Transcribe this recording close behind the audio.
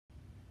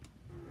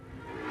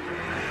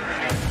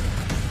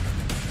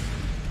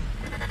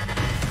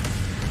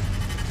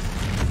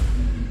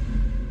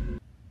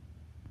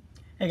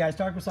Hey guys,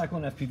 Tarek with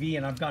CycloneFPV,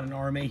 and I've got an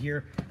RMA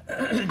here.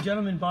 A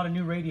gentleman bought a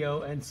new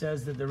radio and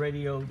says that the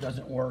radio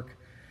doesn't work.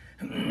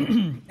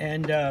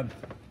 And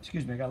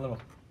excuse me, I got a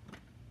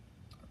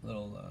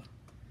little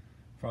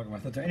frog in my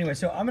throat there. Anyway,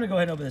 so I'm going to go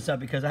ahead and open this up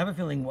because I have a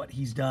feeling what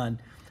he's done.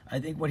 I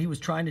think what he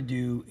was trying to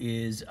do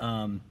is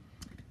load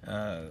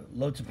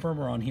some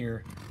firmware on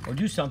here or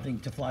do something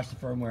to flash the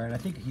firmware, and I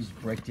think he's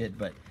bricked it,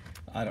 but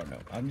I don't know.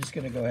 I'm just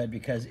going to go ahead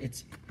because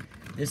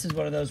this is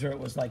one of those where it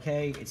was like,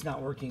 hey, it's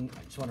not working,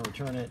 I just want to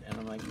return it. And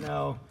I'm like,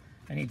 no,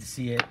 I need to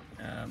see it.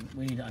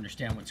 We need to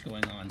understand what's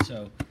going on.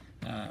 So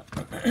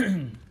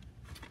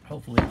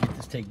hopefully get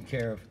this taken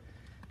care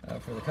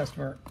of for the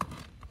customer.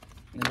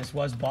 And this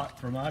was bought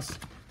from us.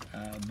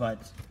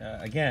 But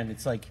again,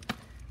 it's like,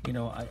 you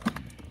know, I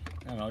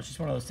don't know, it's just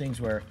one of those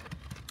things where,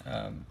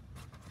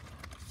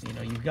 you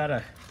know, you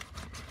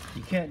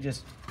can't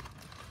just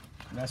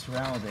mess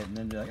around with it and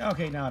then be like,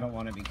 okay, now I don't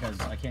want it because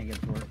I can't get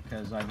it to work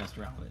because I messed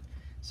around with it.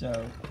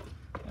 So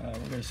we're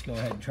going to just go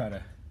ahead and try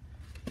to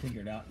figure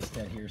it out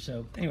instead here.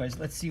 So anyways,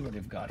 let's see what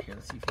they've got here.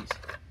 Let's see if he's,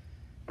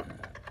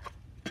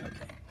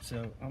 okay,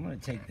 so I'm going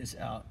to take this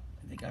out.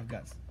 I think I've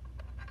got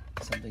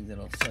something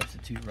that'll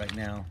substitute right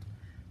now.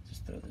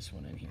 Just throw this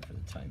one in here for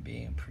the time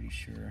being. I'm pretty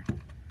sure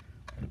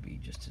it'll be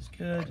just as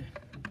good.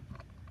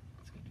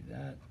 Let's go do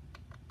that.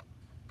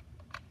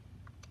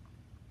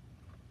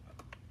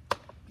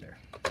 There.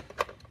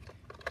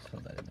 Just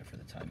hold that in there for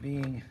the time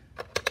being.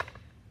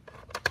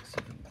 See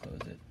if we can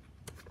close it.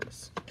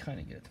 Just kind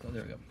of get it to close.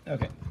 There we go.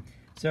 Okay.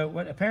 So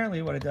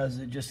apparently what it does is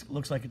it just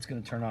looks like it's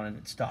going to turn on and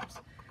it stops.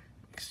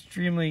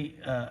 Extremely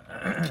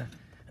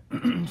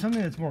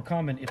something that's more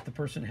common if the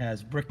person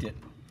has bricked it.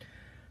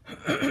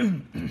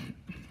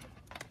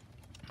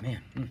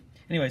 Man.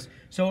 Anyways,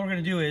 so what we're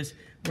going to do is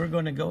we're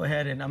going to go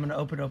ahead and I'm going to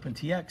open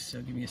OpenTX.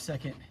 So give me a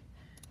second.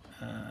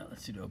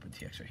 Let's do the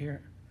OpenTX right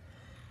here.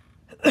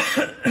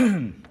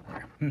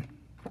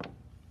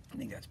 I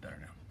think that's better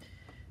now.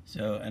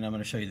 So, and I'm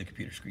going to show you the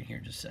computer screen here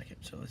in just a second.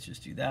 So let's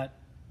just do that.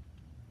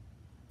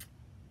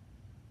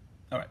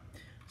 All right.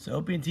 So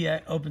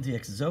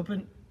OpenTX is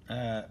open.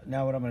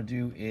 Now what I'm going to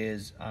do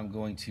is I'm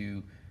going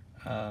to,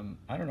 I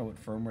don't know what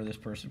firmware this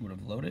person would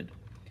have loaded,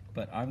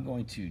 but I'm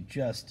going to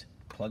just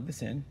plug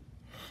this in.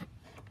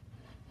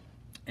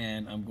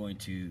 And I'm going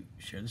to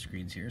share the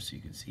screens here so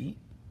you can see.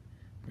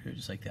 We're here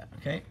just like that,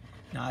 okay?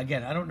 Now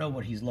again, I don't know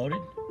what he's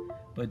loaded,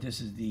 but this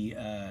is the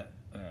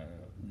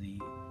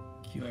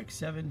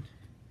QX7.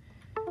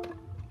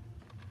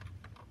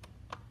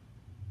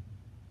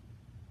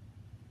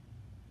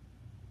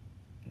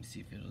 Let's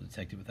see if it'll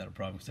detect it without a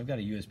problem, because I've got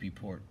a USB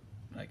port,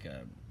 like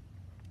a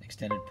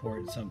extended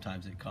port, and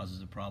sometimes it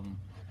causes a problem.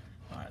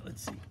 All right,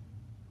 let's see.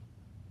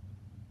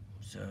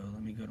 So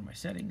let me go to my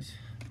settings,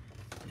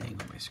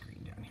 angle my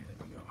screen down here,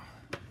 there we go.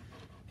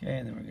 Okay,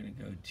 and then we're gonna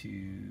go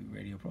to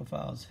radio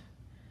profiles,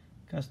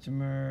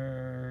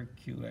 customer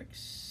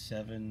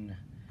QX7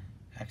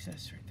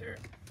 access right there.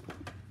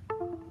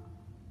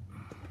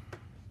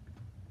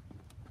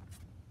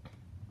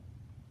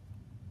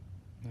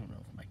 I don't know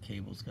if my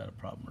cable's got a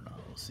problem or not.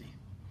 We'll see.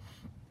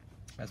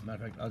 As a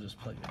matter of fact, I'll just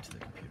plug it into the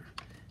computer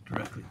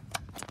directly.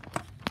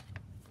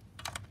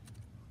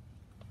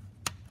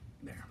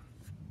 There.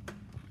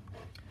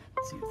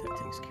 Let's see if that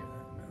takes care of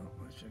that. No.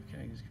 Let's check.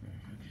 Okay. Just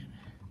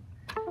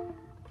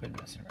quit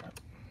messing around.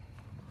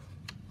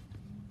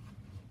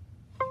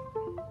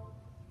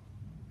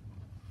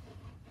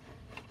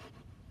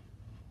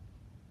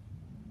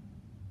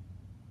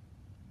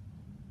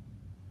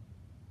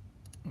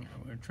 Now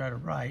we're going to try to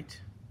write.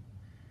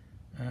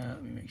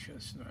 Let me make sure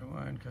this is the right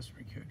one.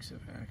 Customer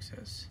QX7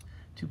 access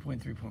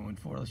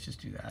 2.3.14. Let's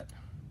just do that.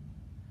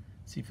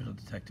 See if it'll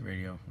detect the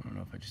radio. I don't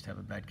know if I just have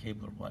a bad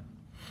cable or what.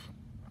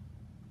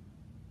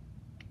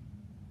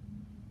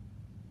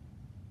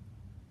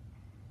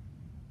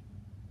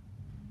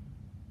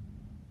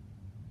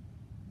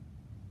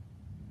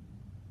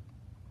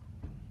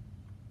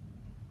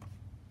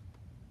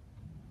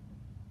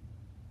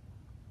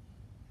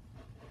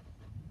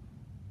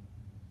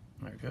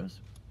 There it goes.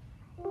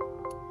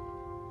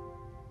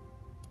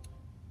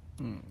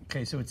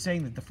 Okay, so it's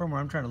saying that the firmware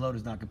I'm trying to load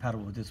is not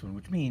compatible with this one,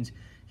 which means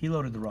he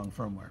loaded the wrong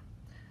firmware.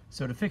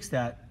 So to fix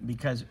that,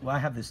 because I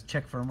have this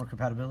check firmware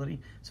compatibility,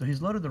 so he's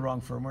loaded the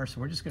wrong firmware,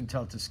 so we're just going to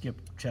tell it to skip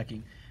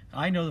checking.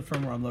 I know the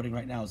firmware I'm loading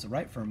right now is the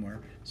right firmware,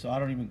 so I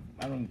don't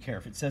even care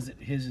if it says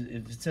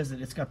that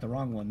it's got the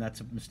wrong one.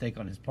 That's a mistake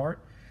on his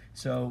part.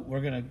 So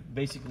we're going to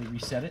basically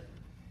reset it,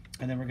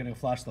 and then we're going to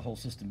flash the whole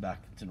system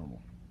back to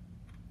normal.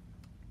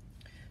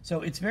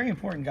 So it's very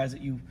important, guys,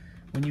 that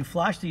when you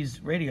flash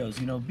these radios,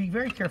 you know, be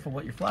very careful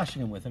what you're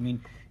flashing them with. I mean,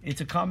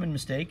 it's a common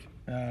mistake,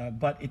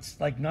 but it's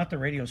like not the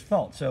radio's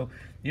fault. So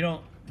you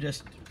don't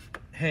just,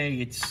 hey,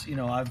 it's, you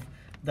know, I've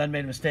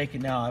made a mistake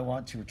and now I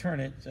want to return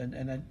it.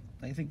 And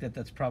I think that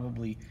that's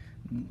probably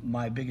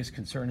my biggest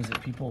concern, is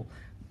that people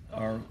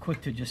are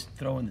quick to just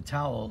throw in the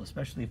towel,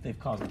 especially if they've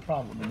caused a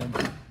problem. And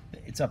then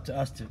it's up to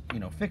us to, you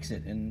know, fix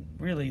it. And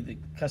really the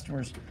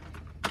customers,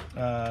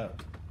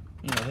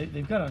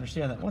 they've got to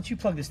understand that once you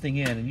plug this thing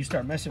in and you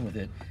start messing with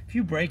it, if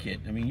you break it,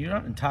 I mean, you're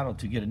not entitled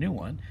to get a new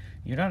one.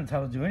 You're not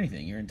entitled to do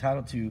anything. You're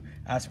entitled to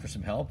ask for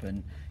some help,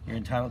 and you're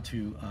entitled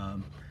to,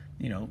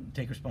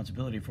 take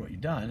responsibility for what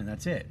you've done, and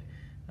that's it.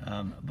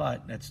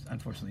 But that's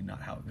unfortunately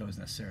not how it goes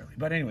necessarily.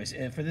 But anyways,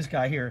 for this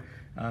guy here,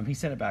 he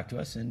sent it back to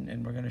us,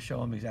 and we're going to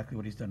show him exactly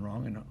what he's done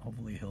wrong, and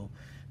hopefully he'll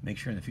make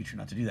sure in the future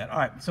not to do that. All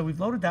right, so we've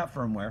loaded that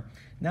firmware.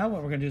 Now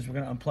what we're going to do is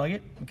we're going to unplug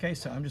it. Okay,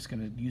 so I'm just going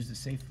to use this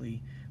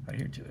safely right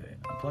here to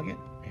unplug it.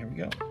 Here we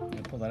go. I'm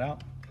going to pull that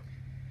out.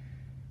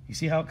 You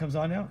see how it comes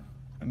on now?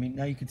 I mean,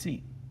 now you can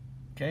see.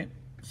 Okay,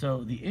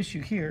 so the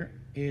issue here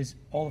is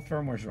all the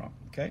firmware's wrong.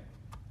 Okay,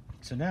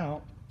 so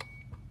now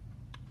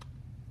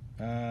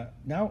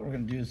what we're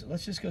going to do is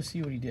let's just go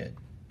see what he did.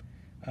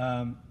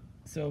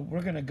 So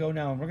we're going to go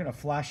now and we're going to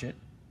flash it.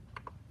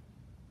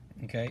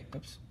 Okay,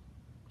 oops.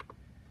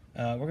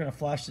 We're going to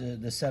flash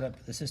the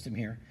setup, the system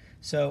here.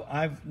 So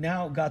I've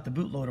now got the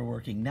bootloader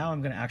working. Now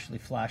I'm going to actually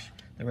flash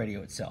the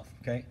radio itself.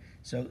 Okay,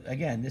 so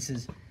again, this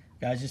is,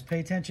 guys, just pay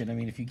attention. I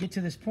mean, if you get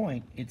to this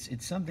point,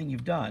 it's something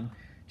you've done.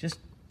 Just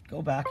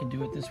go back and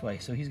do it this way.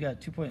 So he's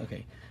got 2 point.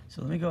 Okay,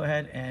 so let me go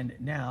ahead and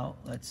now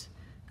let's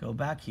go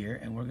back here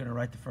and we're going to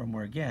write the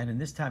firmware again, and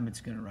this time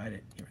it's going to write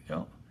it. Here we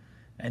go.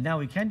 And now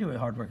we can do a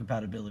hardware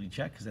compatibility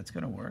check because that's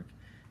going to work.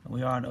 And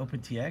we are on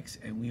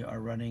OpenTX and we are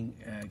running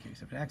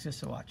QX7 Access.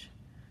 So watch.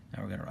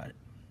 Now we're going to write it.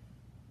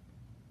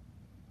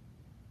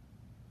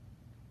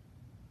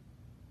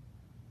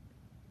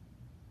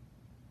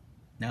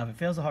 Now, if it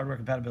fails the hardware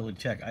compatibility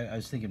check, I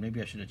was thinking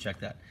maybe I should have checked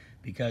that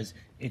because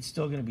it's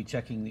still going to be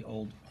checking the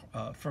old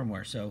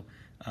firmware. So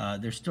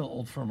there's still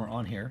old firmware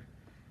on here.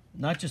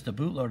 Not just the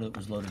bootloader that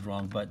was loaded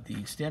wrong, but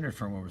the standard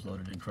firmware was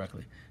loaded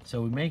incorrectly.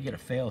 So we may get a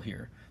fail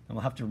here, and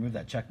we'll have to remove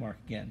that check mark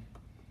again.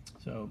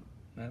 So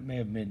that may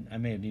have been, I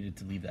may have needed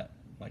to leave that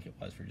like it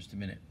was for just a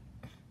minute.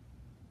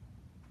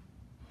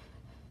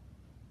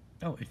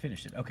 Oh, it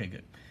finished it. Okay,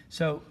 good.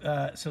 So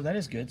so that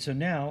is good. So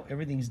now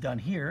everything's done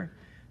here.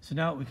 So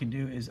now what we can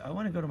do is I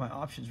want to go to my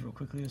options real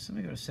quickly. So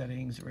let me go to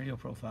settings, radio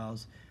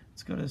profiles.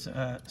 Let's go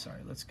to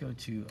let's go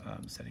to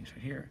settings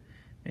right here.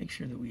 Make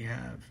sure that we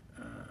have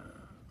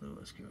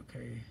let's go,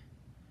 okay.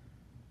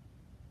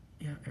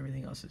 Yeah,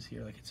 everything else is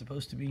here like it's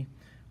supposed to be.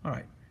 All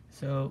right,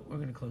 so we're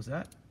going to close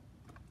that.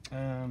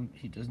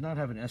 He does not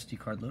have an SD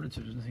card loaded, so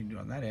there's nothing to do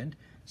on that end.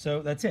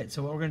 So that's it.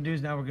 So what we're going to do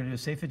is now we're going to do a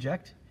safe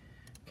eject.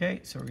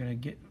 Okay, so we're going to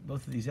get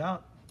both of these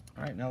out.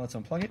 All right, now let's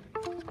unplug it.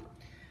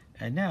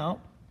 And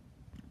now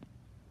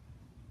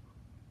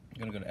I'm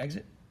going to go to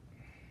exit.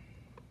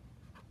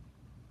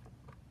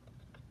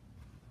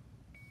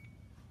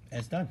 And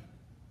it's done.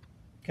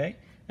 Okay,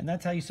 and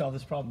that's how you solve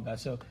this problem,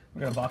 guys. So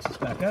we're going to box this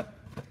back up,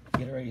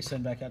 get it ready to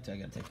send back out to, I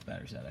got to take the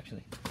batteries out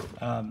actually.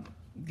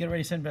 Get it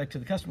ready to send back to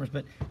the customers.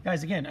 But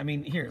guys, again, I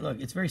mean, here, look,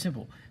 it's very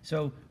simple.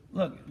 So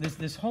look,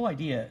 this whole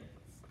idea,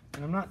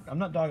 and I'm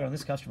not dogging on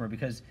this customer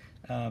because,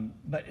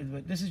 but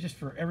this is just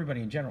for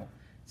everybody in general.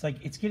 It's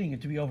like it's getting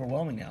to be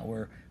overwhelming now,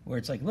 where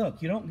it's like,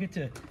 look, you don't get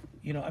to,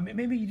 I mean,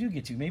 maybe you do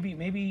get to,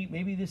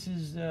 maybe this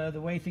is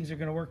the way things are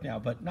going to work now,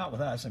 but not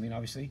with us. I mean,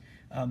 obviously,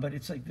 but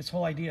it's like this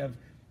whole idea of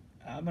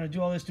I'm going to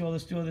do all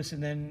this,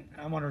 and then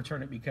I'm going to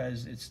return it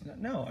because it's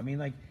no. I mean,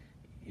 like,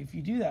 if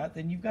you do that,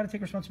 then you've got to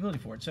take responsibility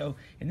for it. So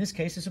in this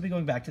case, this will be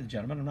going back to the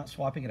gentleman. I'm not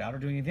swapping it out or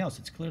doing anything else.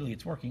 It's clearly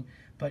it's working,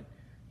 but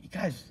you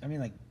guys, I mean,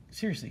 like,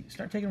 seriously,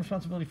 start taking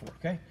responsibility for it,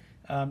 okay?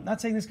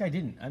 Not saying this guy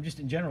didn't. I'm just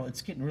in general,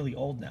 it's getting really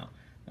old now.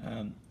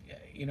 And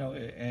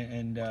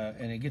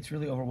it gets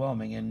really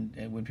overwhelming.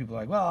 And when people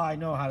are like, well, I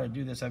know how to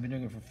do this. I've been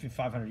doing it for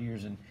 500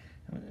 years. And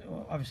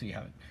well, obviously you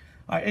haven't.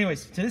 All right,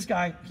 anyways, to this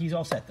guy, he's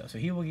all set, though. So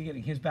he will be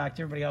getting his back.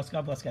 To everybody else,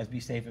 God bless, guys. Be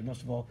safe. And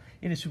most of all,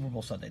 it is Super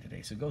Bowl Sunday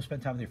today. So go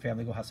spend time with your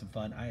family. Go have some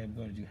fun. I am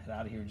going to head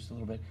out of here in just a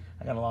little bit.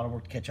 I got a lot of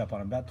work to catch up on.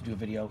 I'm about to do a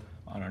video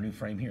on our new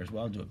frame here as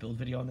well. Do a build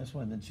video on this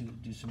one and then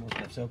do some more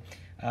stuff. So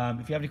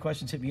if you have any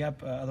questions, hit me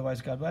up.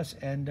 Otherwise, God bless.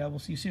 And we'll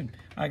see you soon.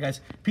 All right,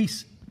 guys.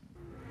 Peace.